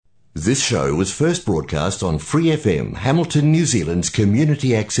This show was first broadcast on Free FM, Hamilton, New Zealand's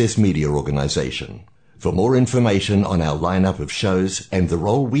community access media organisation. For more information on our lineup of shows and the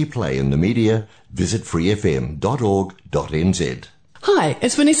role we play in the media, visit freefm.org.nz. Hi,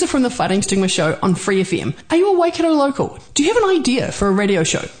 it's Vanessa from the Fighting Stigma Show on Free FM. Are you a Waikato local? Do you have an idea for a radio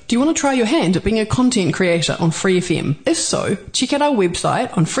show? Do you want to try your hand at being a content creator on Free FM? If so, check out our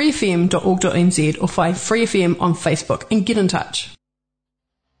website on freefm.org.nz or find Free FM on Facebook and get in touch.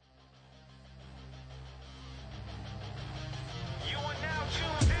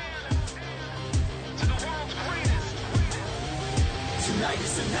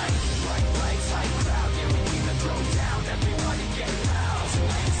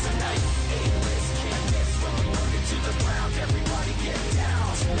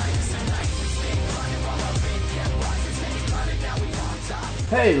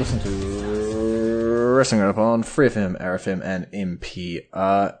 Hey, listen to Wrestling Roundup on Free FM, RFM, and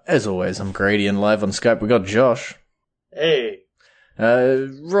MPR. As always, I'm Grady, and live on Skype we got Josh. Hey.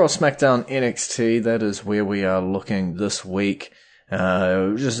 Raw, SmackDown, NXT, that is where we are looking this week.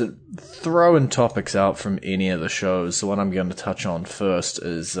 Just throwing topics out from any of the shows. The one I'm going to touch on first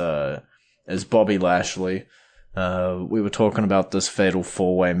is Bobby Lashley. We were talking about this Fatal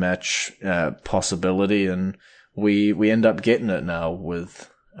 4-Way match possibility, and we end up getting it now with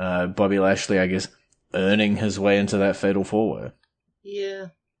Bobby Lashley, I guess, earning his way into that Fatal 4-Way. Yeah,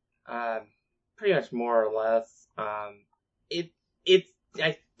 pretty much more or less. It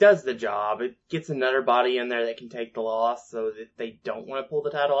does the job. It gets another body in there that can take the loss, so that they don't want to pull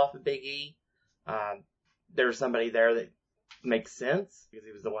the title off of Big E. There's somebody there that makes sense because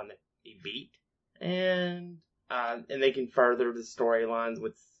he was the one that he beat, and they can further the storylines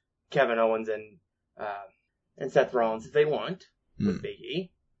with Kevin Owens and Seth Rollins if they want with Big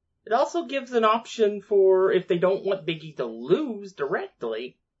E. It also gives an option for, if they don't want Big E to lose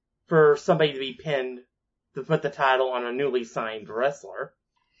directly, for somebody to be pinned to put the title on a newly signed wrestler.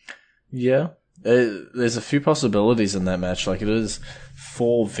 Yeah, there's a few possibilities in that match. Like, it is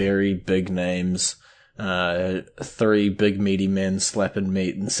 4 very big names, 3 big meaty men slapping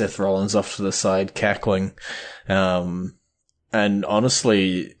meat, and Seth Rollins off to the side cackling. And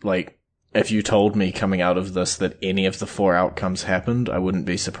honestly, like, if you told me coming out of this that any of the 4 outcomes happened, I wouldn't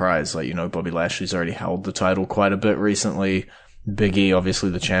be surprised. Like, Bobby Lashley's already held the title quite a bit recently. Big E, obviously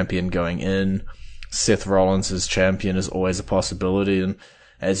the champion going in. Seth Rollins as champion is always a possibility. And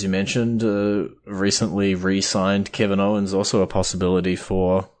as you mentioned, recently re-signed Kevin Owens, also a possibility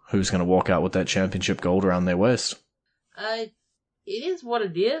for who's going to walk out with that championship gold around their waist. It is what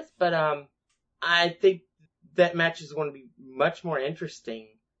it is, but I think that match is going to be much more interesting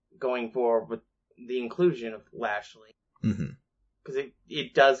going forward with the inclusion of Lashley. Mm-hmm. Because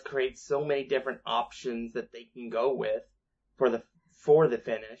it does create so many different options that they can go with for the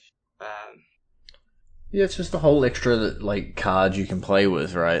finish. Yeah, it's just a whole extra, card you can play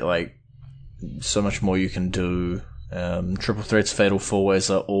with, right? Like, so much more you can do. Triple threats, fatal 4-ways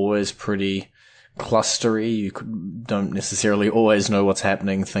are always pretty clustery. You don't necessarily always know what's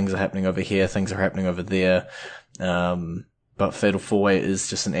happening. Things are happening over here, things are happening over there. But Fatal 4-Way is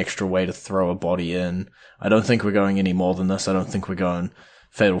just an extra way to throw a body in. I don't think we're going any more than this. I don't think we're going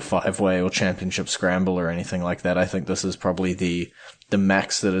Fatal 5-Way or Championship Scramble or anything like that. I think this is probably the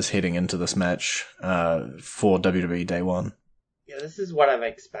max that is heading into this match for WWE Day 1. Yeah, this is what I've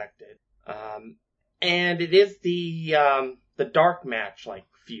expected. And it is the dark match,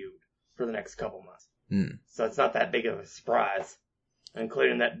 feud for the next couple months. So it's not that big of a surprise,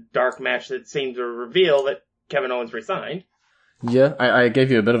 including that dark match that seemed to reveal that Kevin Owens resigned. Yeah, I gave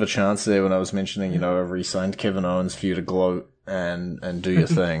you a bit of a chance there when I was mentioning, a re-signed Kevin Owens for you to gloat and do your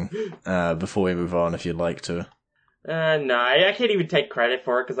thing before we move on, if you'd like to. No, I can't even take credit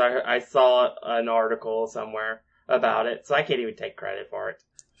for it because I saw an article somewhere about it, so I can't even take credit for it.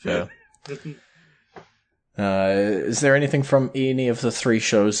 Fair. Is there anything from any of the 3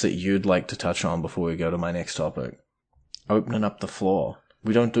 shows that you'd like to touch on before we go to my next topic? Opening up the floor.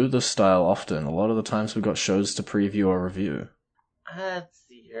 We don't do this style often. A lot of the times we've got shows to preview or review. Let's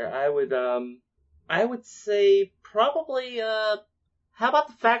see here. I would say probably, how about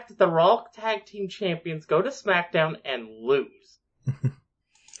the fact that the Raw Tag Team Champions go to SmackDown and lose?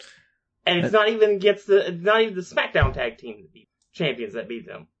 And it's not even the SmackDown Tag Team Champions that beat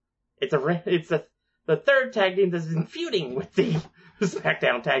them. It's the 3rd tag team that's been feuding with the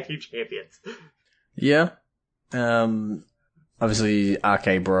SmackDown Tag Team Champions. Yeah. Obviously,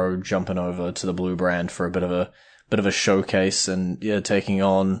 RK Bro jumping over to the Blue Brand for a bit of a showcase, and taking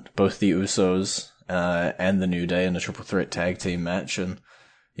on both the Usos and the New Day in a triple threat tag team match, and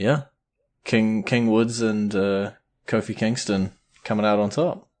King Woods and Kofi Kingston coming out on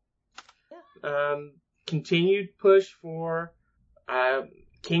top. continued push for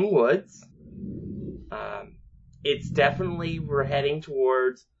King Woods. It's definitely, we're heading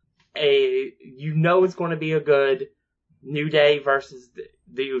towards it's going to be a good New Day versus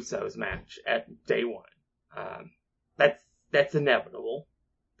the Usos match at day one. That's inevitable.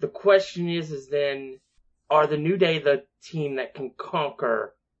 The question is then, are the New Day the team that can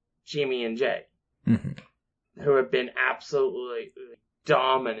conquer Jimmy and Jay? Mm-hmm. Who have been absolutely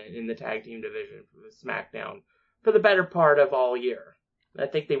dominant in the tag team division for SmackDown for the better part of all year. I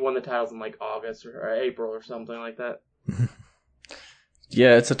think they won the titles in like August or April or something like that.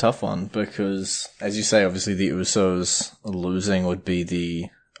 Yeah, it's a tough one because, as you say, obviously the Usos losing would be the,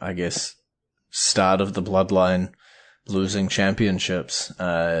 I guess, start of the bloodline losing championships,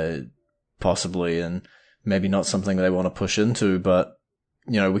 possibly, and maybe not something they want to push into, but,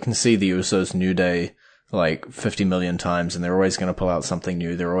 we can see the Usos New Day like 50 million times, and they're always going to pull out something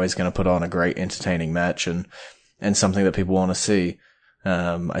new. They're always going to put on a great entertaining match and something that people want to see.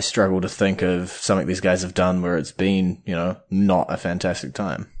 I struggle to think of something these guys have done where it's been, not a fantastic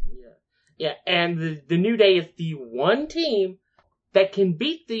time. Yeah, and the New Day is the one team that can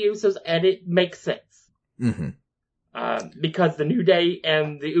beat the Usos, and it makes sense. Mm-hmm. Because the New Day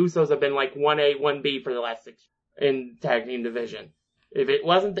and the Usos have been like 1A, 1B for the last 6 in tag team division. If it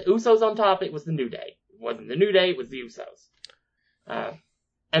wasn't the Usos on top, it was the New Day. If it wasn't the New Day, it was the Usos.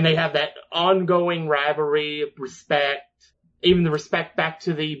 And they have that ongoing rivalry, respect, even the respect back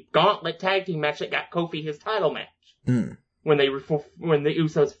to the Gauntlet tag team match that got Kofi his title match. When the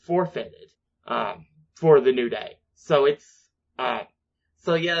Usos forfeited, for the New Day. So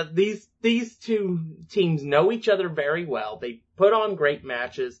these two teams know each other very well. They put on great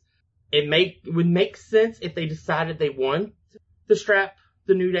matches. It would make sense if they decided they want to strap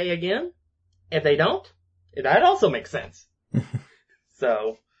the New Day again. If they don't, that also makes sense.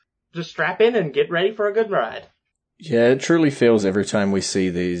 So, just strap in and get ready for a good ride. Yeah, it truly feels every time we see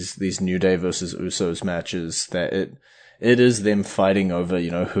these New Day versus Usos matches that it is them fighting over,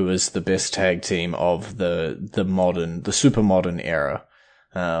 who is the best tag team of the super modern era.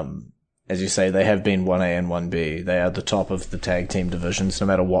 As you say, they have been 1A and 1B. They are the top of the tag team divisions, no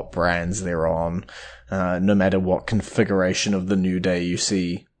matter what brands they're on, no matter what configuration of the New Day you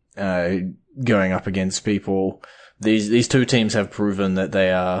see, going up against people. These two teams have proven that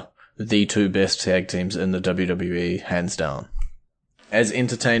they are the two best tag teams in the WWE, hands down. As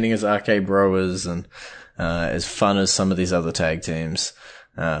entertaining as RK Bro is, and as fun as some of these other tag teams,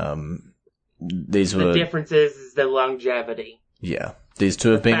 the difference is the longevity. Yeah, these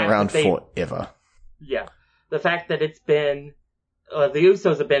two have been around forever. Yeah, the fact that it's been the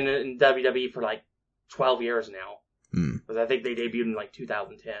Usos have been in WWE for like 12 years now, because I think they debuted in like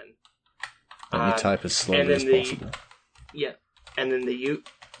 2010. Let me type as slowly as possible. Yeah, and then the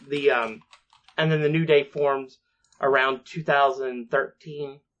New Day formed around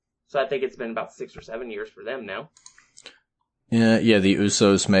 2013. So I think it's been about 6 or 7 years for them now. Yeah, the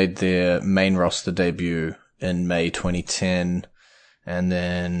Usos made their main roster debut in May 2010, and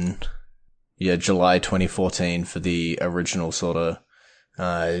then, July 2014 for the original sort of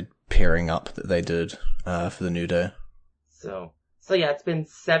pairing up that they did for the New Day. So it's been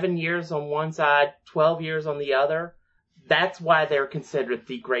 7 years on one side, 12 years on the other. That's why they're considered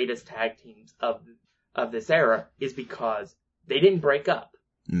the greatest tag teams of this era, is because they didn't break up.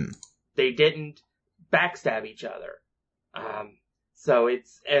 They didn't backstab each other.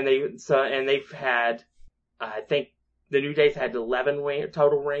 They've had, I think the New Day's had 11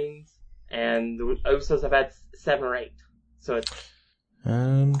 total reigns, and the Usos have had 7 or 8. So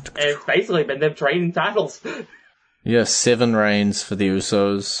it's basically been them trading titles. Yeah, 7 reigns for the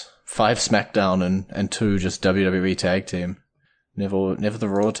Usos, 5 SmackDown and 2 just WWE tag team. Never the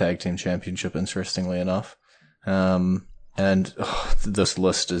Raw tag team championship, interestingly enough. This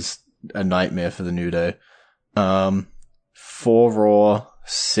list is a nightmare for the New Day. 4 Raw,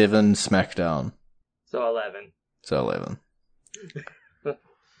 7 SmackDown. So 11.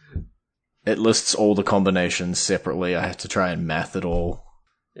 It lists all the combinations separately. I had to try and math it all.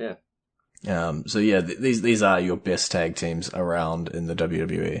 Yeah. These are your best tag teams around in the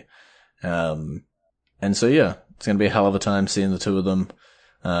WWE. It's going to be a hell of a time seeing the two of them.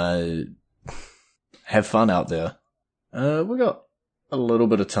 Have fun out there. We got a little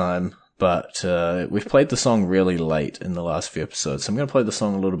bit of time, but we've played the song really late in the last few episodes, so I'm going to play the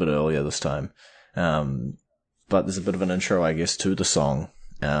song a little bit earlier this time. But there's a bit of an intro, I guess, to the song.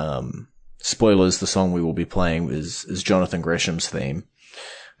 Spoilers, the song we will be playing is Jonathan Gresham's theme.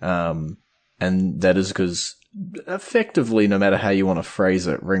 And that is because, effectively, no matter how you want to phrase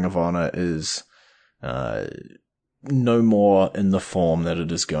it, Ring of Honor is no more in the form that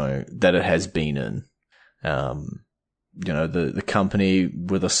it has been in. The company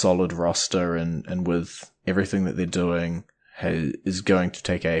with a solid roster and with everything that they're doing is going to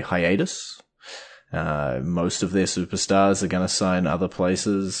take a hiatus. Most of their superstars are going to sign other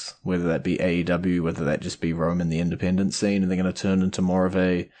places, whether that be AEW, whether that just be roam in the independent scene, and they're going to turn into more of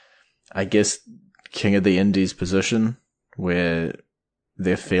a, I guess, King of the Indies position, where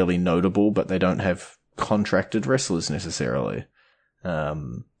they're fairly notable, but they don't have contracted wrestlers necessarily.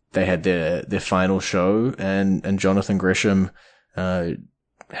 They had their final show, and Jonathan Gresham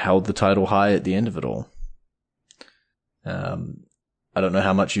held the title high at the end of it all. I don't know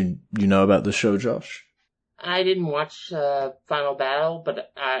how much you know about the show, Josh. I didn't watch Final Battle,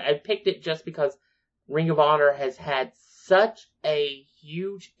 but I picked it just because Ring of Honor has had such a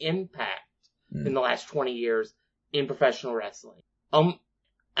huge impact in the last 20 years in professional wrestling.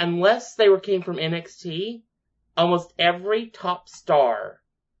 Unless they came from NXT, almost every top star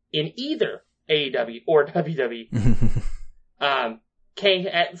in either AEW or WWE came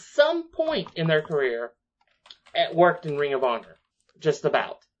at some point in their career worked in Ring of Honor. Just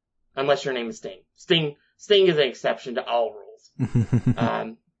about. Unless your name is Sting. Sting is an exception to all rules.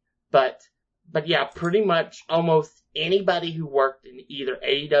 But yeah, pretty much almost anybody who worked in either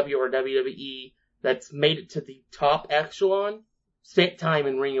AEW or WWE that's made it to the top echelon spent time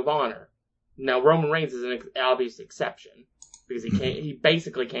in Ring of Honor. Now, Roman Reigns is an obvious exception because he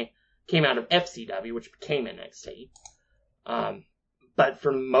basically came out of FCW, which became NXT. But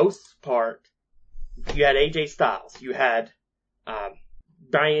for the most part, you had AJ Styles, you had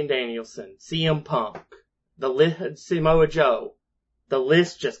Bryan Danielson, CM Punk, Samoa Joe. The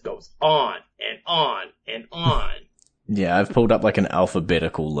list just goes on and on and on. Yeah, I've pulled up like an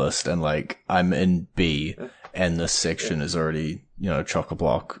alphabetical list, and like I'm in B, and this section is already,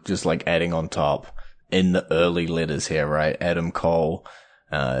 chock-a-block, just like adding on top in the early letters here, right? Adam Cole,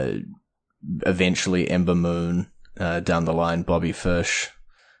 eventually Ember Moon, down the line Bobby Fish,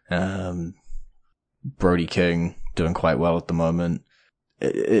 Brody King doing quite well at the moment.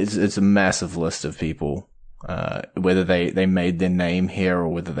 It's a massive list of people, whether they made their name here or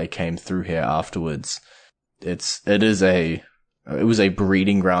whether they came through here afterwards. It was a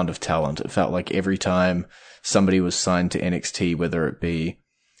breeding ground of talent. It felt like every time somebody was signed to NXT, whether it be,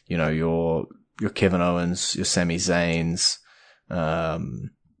 your Kevin Owens, your Sami Zayns,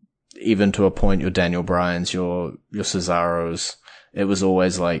 even to a point your Daniel Bryans, your Cesaros, it was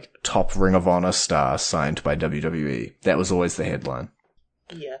always like top Ring of Honor star signed by WWE. That was always the headline.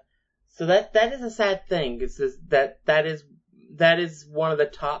 Yeah. So that is a sad thing. It's that is one of the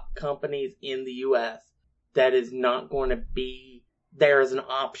top companies in the US that is not going to be there as an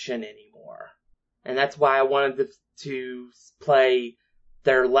option anymore. And that's why I wanted to play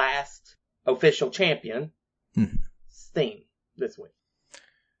their last official champion, Sting, this week.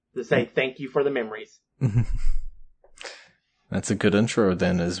 To say thank you for the memories. That's a good intro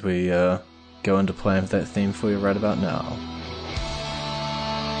then, as we go into playing that theme for you right about now.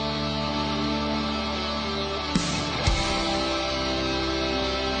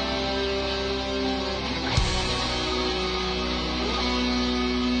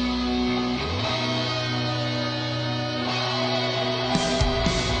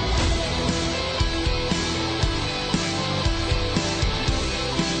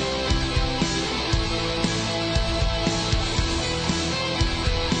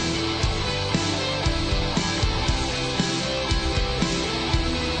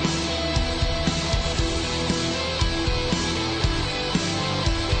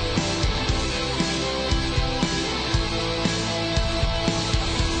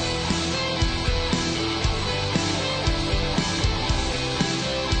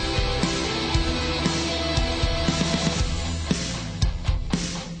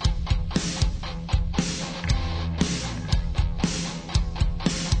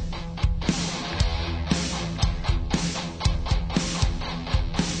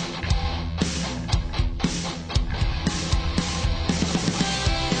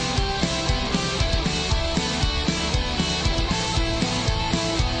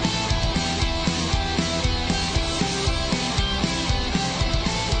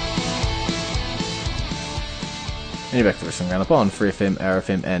 And you're back to Wrestling Roundup on Free FM,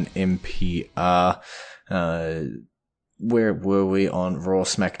 RFM, and MPR. Where were we on Raw,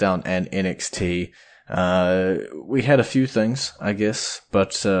 SmackDown, and NXT? We had a few things, I guess,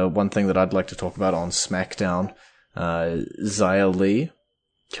 but one thing that I'd like to talk about on SmackDown, Xia Li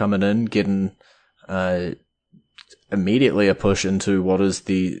coming in, getting immediately a push into what is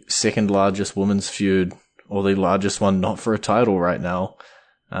the second largest women's feud, or the largest one not for a title right now.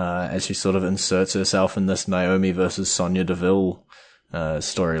 as she sort of inserts herself in this Naomi versus Sonya Deville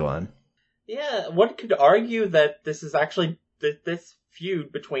storyline. Yeah, one could argue that this is actually this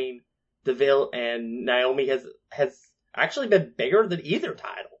feud between Deville and Naomi has actually been bigger than either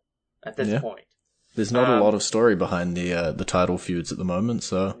title at this point. There's not a lot of story behind the title feuds at the moment,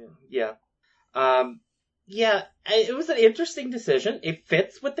 so yeah. It was an interesting decision. It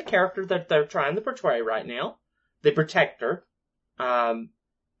fits with the character that they're trying to portray right now, the Protector. I'm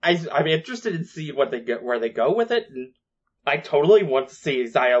interested in seeing where they go with it, and I totally want to see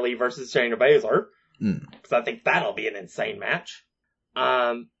Xia Li versus Shayna Baszler, because I think that'll be an insane match.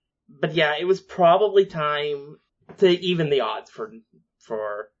 But yeah, it was probably time to even the odds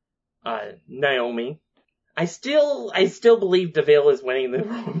for Naomi. I still believe Deville is winning the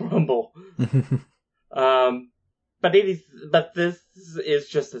Rumble. But this is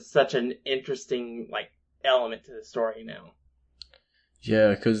just such an interesting element to the story now. Yeah,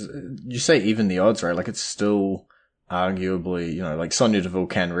 because you say even the odds, right? Like, it's still arguably, Sonya Deville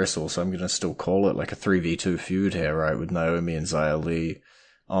can wrestle, so I'm going to still call it like a 3v2 feud here, right? With Naomi and Xia Li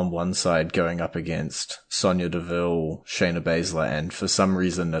on one side going up against Sonya Deville, Shayna Baszler, and for some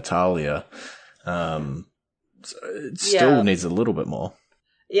reason Natalya. It still needs a little bit more.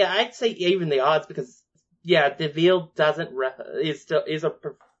 Yeah, I'd say even the odds because, Deville is a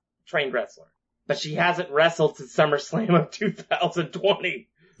trained wrestler. But she hasn't wrestled since SummerSlam of 2020.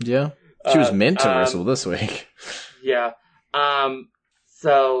 Yeah. She was meant to wrestle this week. Yeah.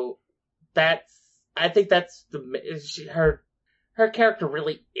 So I think that's her character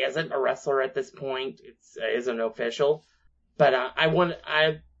really isn't a wrestler at this point. It isn't official. But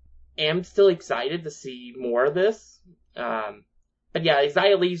I am still excited to see more of this. But yeah,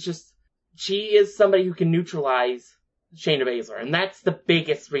 Xia Li's she is somebody who can neutralize Shayna Baszler. And that's the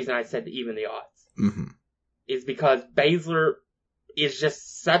biggest reason I said even the odds. Mm-hmm. Is because Baszler is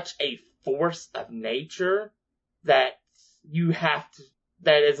just such a force of nature that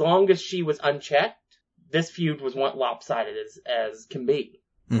that as long as she was unchecked, this feud was lopsided as can be.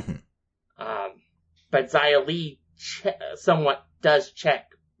 Mm-hmm. But Xia Li somewhat does check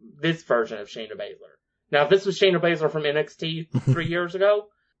this version of Shayna Baszler. Now, if this was Shayna Baszler from NXT 3 years ago,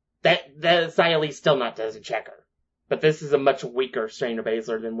 that Xia Li still doesn't check her. But this is a much weaker Shayna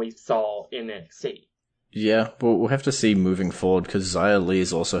Baszler than we saw in NXT. Yeah, well, we'll have to see moving forward, because Xia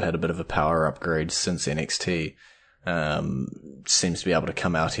Li's also had a bit of a power upgrade since NXT. Seems to be able to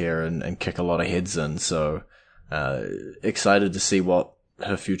come out here and kick a lot of heads in, so excited to see what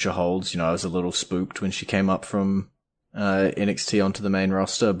her future holds. I was a little spooked when she came up from NXT onto the main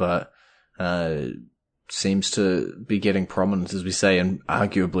roster, but seems to be getting prominence, as we say, and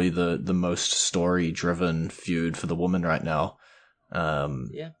arguably the most story-driven feud for the woman right now.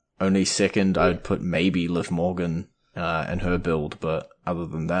 Only second, I'd put maybe Liv Morgan and her build, but other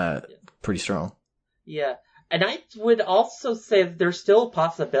than that, pretty strong. Yeah, and I would also say that there's still a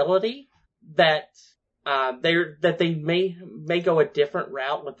possibility that they may go a different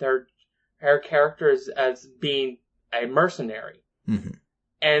route with her character as being a mercenary. Mm-hmm.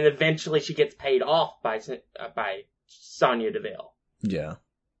 And eventually she gets paid off by Sonya Deville. Yeah.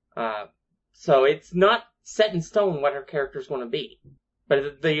 So it's not set in stone what her character's going to be.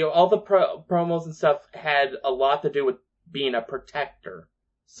 But all the promos and stuff had a lot to do with being a protector.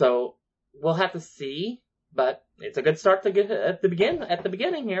 So we'll have to see. But it's a good start to get at the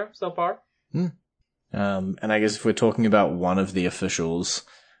beginning here so far. And I guess if we're talking about one of the officials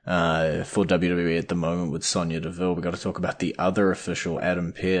for WWE at the moment with Sonya Deville, we've got to talk about the other official,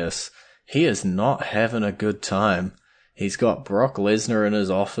 Adam Pearce. He is not having a good time. He's got Brock Lesnar in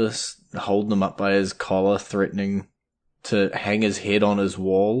his office, holding him up by his collar, threatening to hang his head on his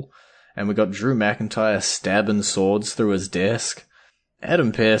wall. And we got Drew McIntyre stabbing swords through his desk.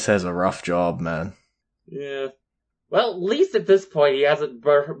 Adam Pearce has a rough job, man. Yeah. Well, at least at this point, he hasn't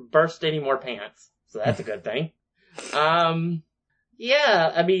burst any more pants. So that's a good thing.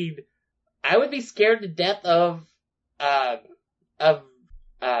 Yeah, I mean, I would be scared to death of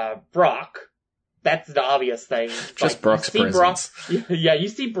Brock. That's the obvious thing. Just Brock's presence. Brock, you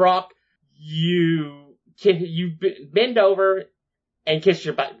see Brock, you bend over and kiss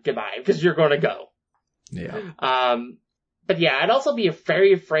your butt goodbye, because you're gonna go. Yeah. But yeah, I'd also be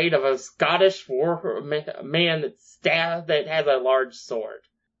very afraid of a Scottish man that has a large sword.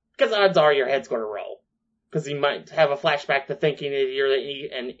 Because odds are your head's gonna roll. Because you might have a flashback to thinking that you're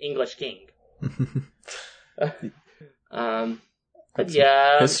an English king. But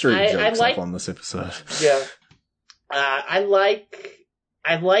yeah, history jokes up on this episode. Yeah, I like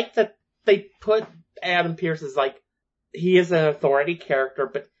that they put Adam Pearce as he is an authority character,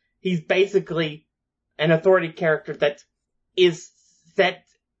 but he's basically an authority character that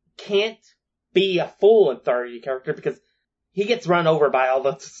can't be a full authority character because he gets run over by all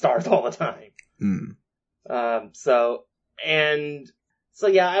the stars all the time. So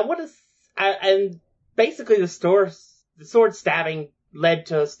yeah, and basically the sword stabbing led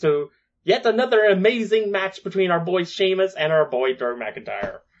to us to yet another amazing match between our boy Sheamus and our boy Drew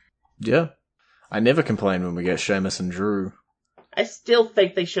McIntyre. Yeah. I never complain when we get Sheamus and Drew. I still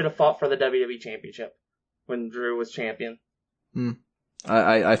think they should have fought for the WWE Championship when Drew was champion.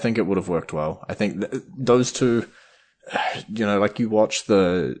 I think it would have worked well. I think those two, like you watch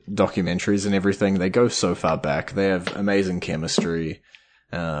the documentaries and everything, they go so far back. They have amazing chemistry.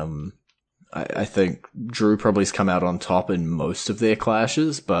 I think Drew probably's come out on top in most of their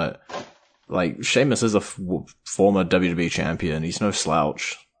clashes, but like Sheamus is a former WWE champion. He's no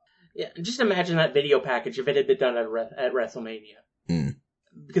slouch. Yeah, just imagine that video package if it had been done at WrestleMania.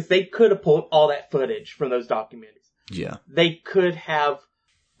 Because they could have pulled all that footage from those documentaries. Yeah. They could have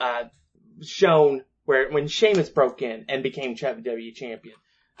shown when Sheamus broke in and became WWE champion.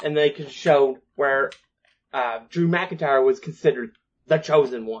 And they could show where Drew McIntyre was considered the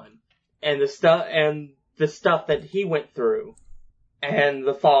chosen one. And the stuff that he went through. And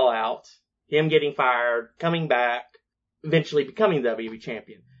the fallout. Him getting fired, coming back, eventually becoming the WWE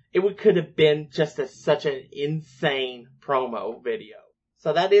champion. It could have been just such an insane promo video.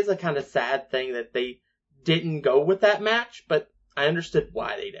 So that is a kind of sad thing that they didn't go with that match, but I understood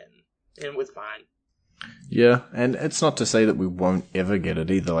why they didn't. And it was fine. Yeah, and it's not to say that we won't ever get it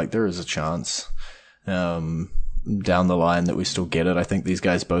either. Like, there is a chance down the line that we still get it. I think these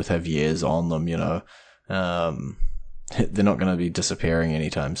guys both have years on them, They're not going to be disappearing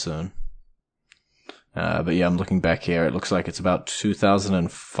anytime soon. But yeah, I'm looking back here. It looks like it's about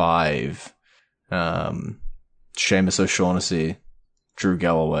 2005. Sheamus O'Shaughnessy, Drew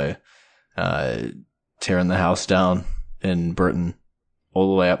Galloway, tearing the house down in Britain all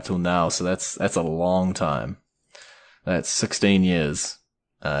the way up till now. So that's a long time. That's 16 years,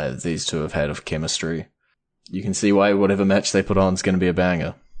 these two have had of chemistry. You can see why whatever match they put on is going to be a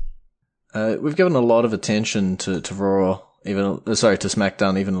banger. We've given a lot of attention to Raw, to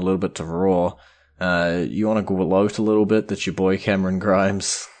SmackDown, even a little bit to Raw. You want to gloat a little bit that your boy Cameron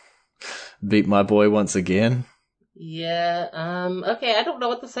Grimes beat my boy once again? Yeah, okay, I don't know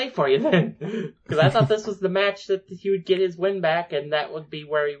what to say for you then. Because I thought this was the match that he would get his win back and that would be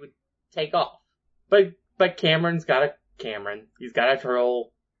where he would take off. But Cameron's got a Cameron. He's got a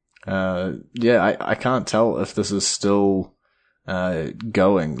troll. Yeah, I can't tell if this is still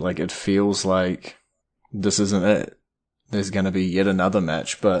going. Like, it feels like this isn't it. There's gonna be yet another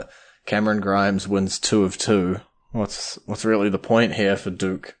match, but Cameron Grimes wins 2 of 2. What's really the point here for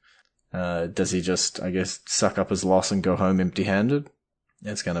Duke? Does he just, I guess, suck up his loss and go home empty-handed?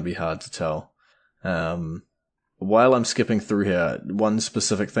 It's gonna be hard to tell. While I'm skipping through here, one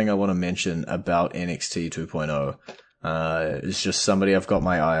specific thing I want to mention about NXT 2.0 is just somebody I've got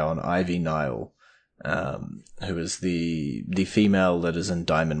my eye on, Ivy Nile, who is the female that is in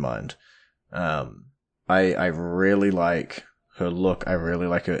Diamond Mine. I really like her look. I really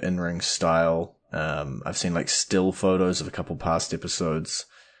like her in-ring style. I've seen like still photos of a couple past episodes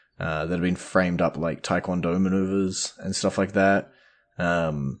that have been framed up like Taekwondo maneuvers and stuff like that.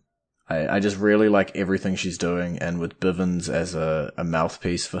 I just really like everything she's doing, and with Bivens as a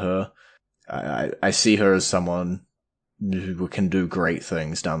mouthpiece for her, I see her as someone who can do great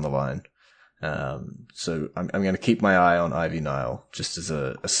things down the line. So I'm going to keep my eye on Ivy Nile, just as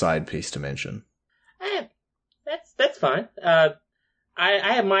a side piece to mention. That's fine. I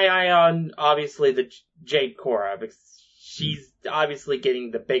have my eye on, obviously, the Jade Cora, because she's obviously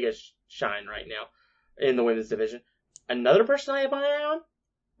getting the biggest shine right now in the women's division. Another person I have my eye on,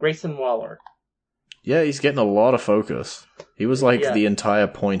 Grayson Waller. Yeah, he's getting a lot of focus. He was like the entire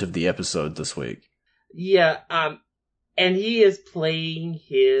point of the episode this week. Yeah, and he is playing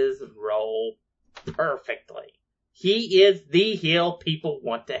his role perfectly. He is the heel people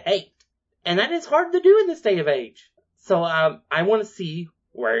want to hate. And that is hard to do in this day of age. So I want to see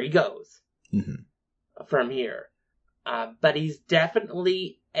where he goes from here. But he's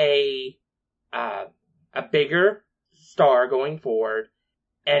definitely a bigger star going forward.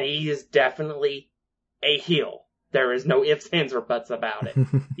 And he is definitely a heel. There is no ifs, ands, or buts about it.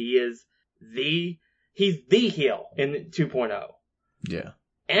 He's the heel in 2.0. Yeah.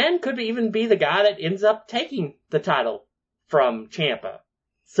 And could even be the guy that ends up taking the title from Ciampa.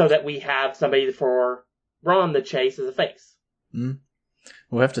 So that we have somebody for Ron the Chase as a face.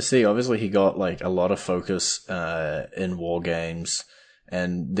 We'll have to see. Obviously, he got like a lot of focus in War Games.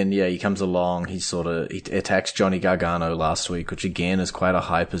 And then, he comes along. He attacks Johnny Gargano last week, which again is quite a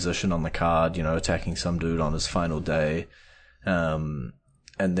high position on the card, attacking some dude on his final day. And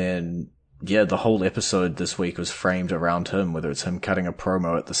And then, yeah, the whole episode this week was framed around him, whether it's him cutting a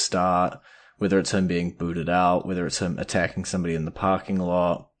promo at the start, whether it's him being booted out, whether it's him attacking somebody in the parking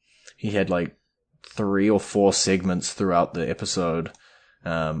lot. He had like 3 or 4 segments throughout the episode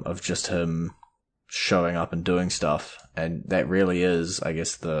of just him showing up and doing stuff. And that really is, I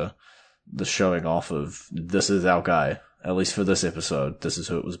guess, the showing off of, this is our guy. At least for this episode, this is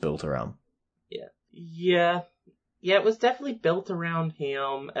who it was built around. Yeah, it was definitely built around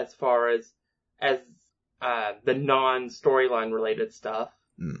him as far as the non-storyline related stuff.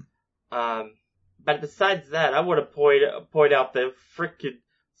 But besides that, I would have point out the frickin'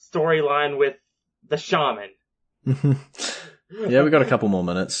 storyline with the shaman. Yeah, we got a couple more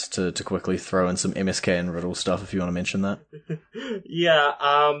minutes to quickly throw in some MSK and Riddle stuff if you want to mention that. Yeah,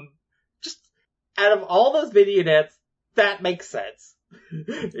 just out of all those vignettes, that makes sense.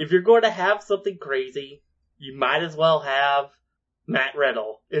 If you're going to have something crazy, you might as well have Matt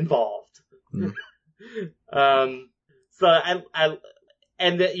Riddle involved. So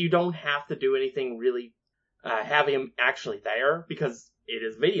and that you don't have to do anything really, have him actually there because it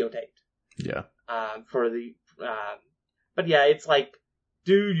is videotaped. Yeah. But yeah, it's like,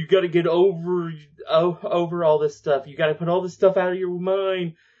 dude, you gotta get over all this stuff. You gotta put all this stuff out of your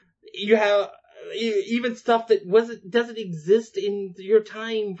mind. You have even stuff that doesn't exist in your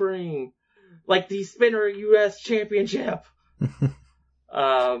time frame, like the Spinner US Championship.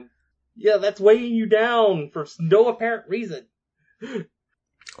 Yeah, that's weighing you down for no apparent reason.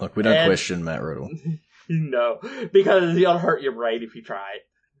 Look, we don't question Matt Riddle. No, because you'll hurt your brain if you try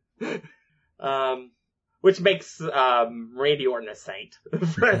it. Which makes Randy Orton a saint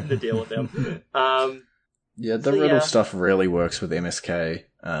for having to deal with him. Yeah, the Riddle stuff really works with MSK.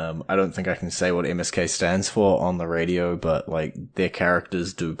 I don't think I can say what MSK stands for on the radio, but like their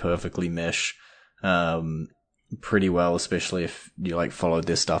characters do perfectly mesh pretty well, especially if you like followed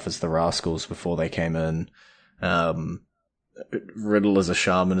their stuff as the Rascals before they came in. Riddle as a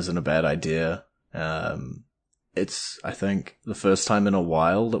shaman isn't a bad idea. It's, I think, the first time in a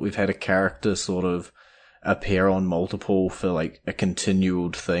while that we've had a character sort of appear on multiple for like a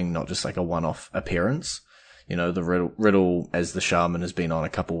continued thing, not just like a one-off appearance. You know, the Riddle as the shaman has been on a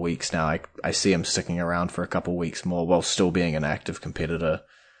couple weeks now. I see him sticking around for a couple weeks more while still being an active competitor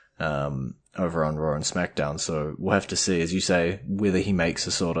over on Raw and SmackDown. So we'll have to see, as you say, whether he makes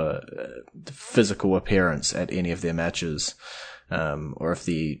a sort of physical appearance at any of their matches, or if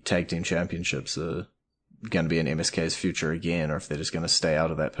the tag team championships are going to be in MSK's future again, or if they're just going to stay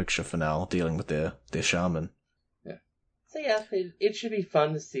out of that picture for now, dealing with their shaman. Yeah. So yeah, it should be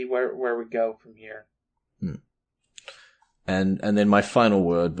fun to see where we go from here. And then my final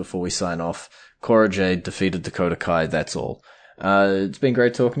word before we sign off: Cora Jade defeated Dakota Kai. That's all. It's been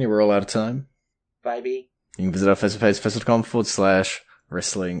great talking to you. We're all out of time. Bye, B. You can visit our Facebook page,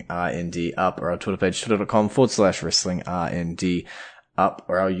 facebook.com/WrestlingRND up, or our Twitter page, twitter.com/WrestlingRND up,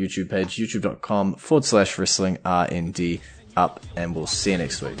 or our YouTube page, youtube.com/WrestlingRND up, and we'll see you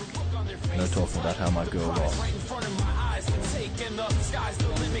next week. No talking about how my girl lost.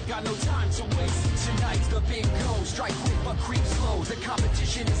 Got no time to waste. Tonight's the big go. Strike quick but creep slow. The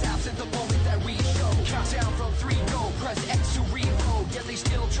competition is absent the moment that we show. Countdown from 3, go. Press X to reload. Yet they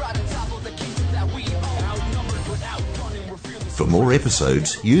still try to topple the kingdom that we own. Outnumbered but outgunning. We're fearless. For more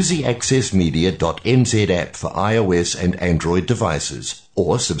episodes, use the accessmedia.nz app for iOS and Android devices,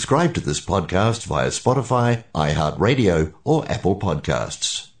 or subscribe to this podcast via Spotify, iHeartRadio, or Apple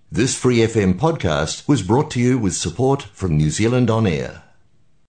Podcasts. This Free FM podcast was brought to you with support from New Zealand On Air.